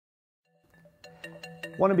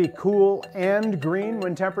Want to be cool and green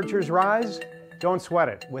when temperatures rise? Don't sweat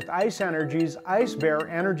it with Ice Energy's Ice Bear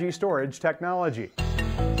energy storage technology.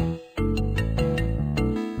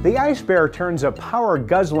 The Ice Bear turns a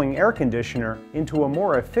power-guzzling air conditioner into a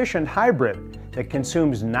more efficient hybrid that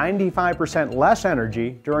consumes 95% less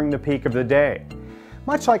energy during the peak of the day.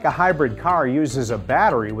 Much like a hybrid car uses a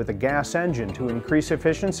battery with a gas engine to increase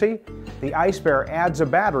efficiency, the Ice Bear adds a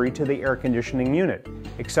battery to the air conditioning unit,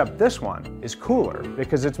 except this one is cooler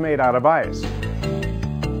because it's made out of ice.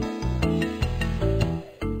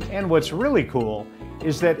 And what's really cool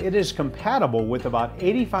is that it is compatible with about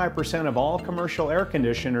 85% of all commercial air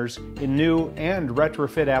conditioners in new and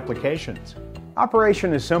retrofit applications.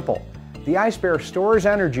 Operation is simple. The Ice Bear stores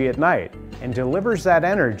energy at night and delivers that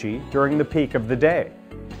energy during the peak of the day.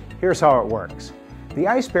 Here's how it works. The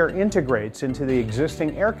Ice Bear integrates into the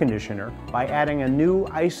existing air conditioner by adding a new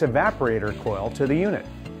ice evaporator coil to the unit.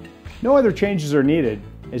 No other changes are needed,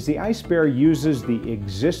 as the Ice Bear uses the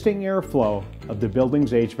existing airflow of the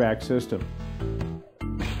building's HVAC system.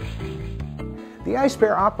 The Ice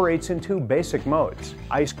Bear operates in two basic modes,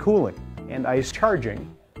 ice cooling and ice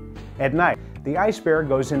charging. At night, the Ice Bear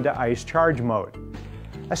goes into ice charge mode.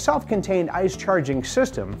 A self-contained ice charging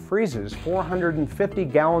system freezes 450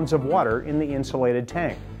 gallons of water in the insulated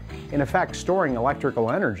tank, in effect storing electrical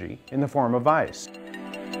energy in the form of ice.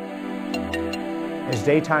 As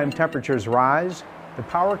daytime temperatures rise, the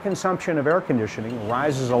power consumption of air conditioning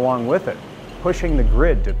rises along with it, pushing the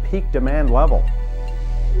grid to peak demand level.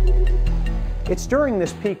 It's during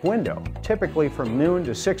this peak window, typically from noon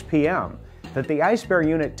to 6 p.m., that the Ice Bear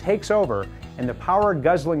unit takes over and the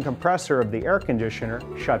power-guzzling compressor of the air conditioner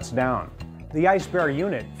shuts down. The Ice Bear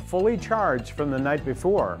unit, fully charged from the night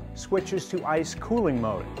before, switches to ice cooling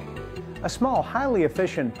mode. A small, highly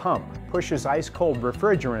efficient pump pushes ice-cold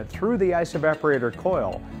refrigerant through the ice evaporator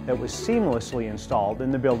coil that was seamlessly installed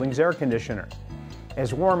in the building's air conditioner.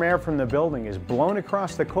 As warm air from the building is blown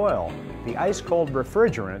across the coil, the ice-cold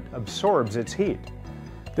refrigerant absorbs its heat.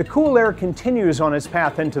 The cool air continues on its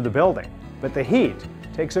path into the building, but the heat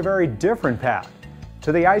takes a very different path,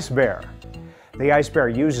 to the Ice Bear. The Ice Bear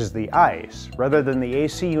uses the ice, rather than the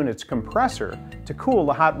AC unit's compressor, to cool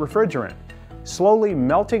the hot refrigerant, slowly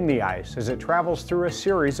melting the ice as it travels through a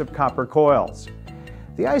series of copper coils.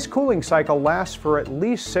 The ice cooling cycle lasts for at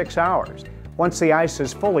least 6 hours. Once the ice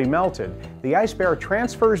is fully melted, the Ice Bear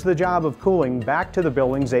transfers the job of cooling back to the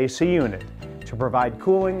building's AC unit to provide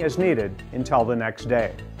cooling as needed until the next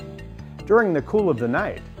day. During the cool of the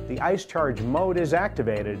night, the ice charge mode is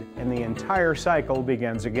activated and the entire cycle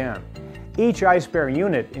begins again. Each Ice Bear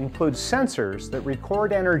unit includes sensors that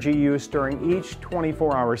record energy use during each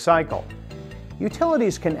 24-hour cycle.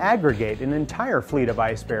 Utilities can aggregate an entire fleet of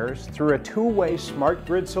Ice Bears through a two-way smart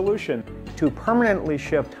grid solution to permanently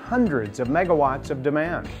shift hundreds of megawatts of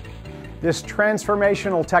demand. This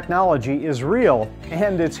transformational technology is real,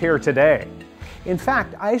 and it's here today. In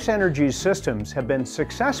fact, Ice Energy's systems have been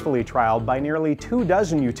successfully trialed by nearly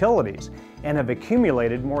 24 utilities and have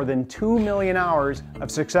accumulated more than 2 million hours of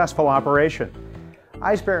successful operation.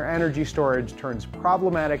 Ice Bear Energy Storage turns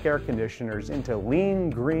problematic air conditioners into lean,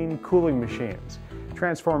 green cooling machines,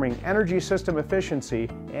 transforming energy system efficiency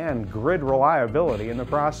and grid reliability in the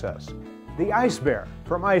process. The Ice Bear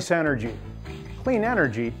from Ice Energy. Clean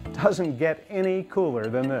energy doesn't get any cooler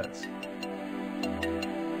than this.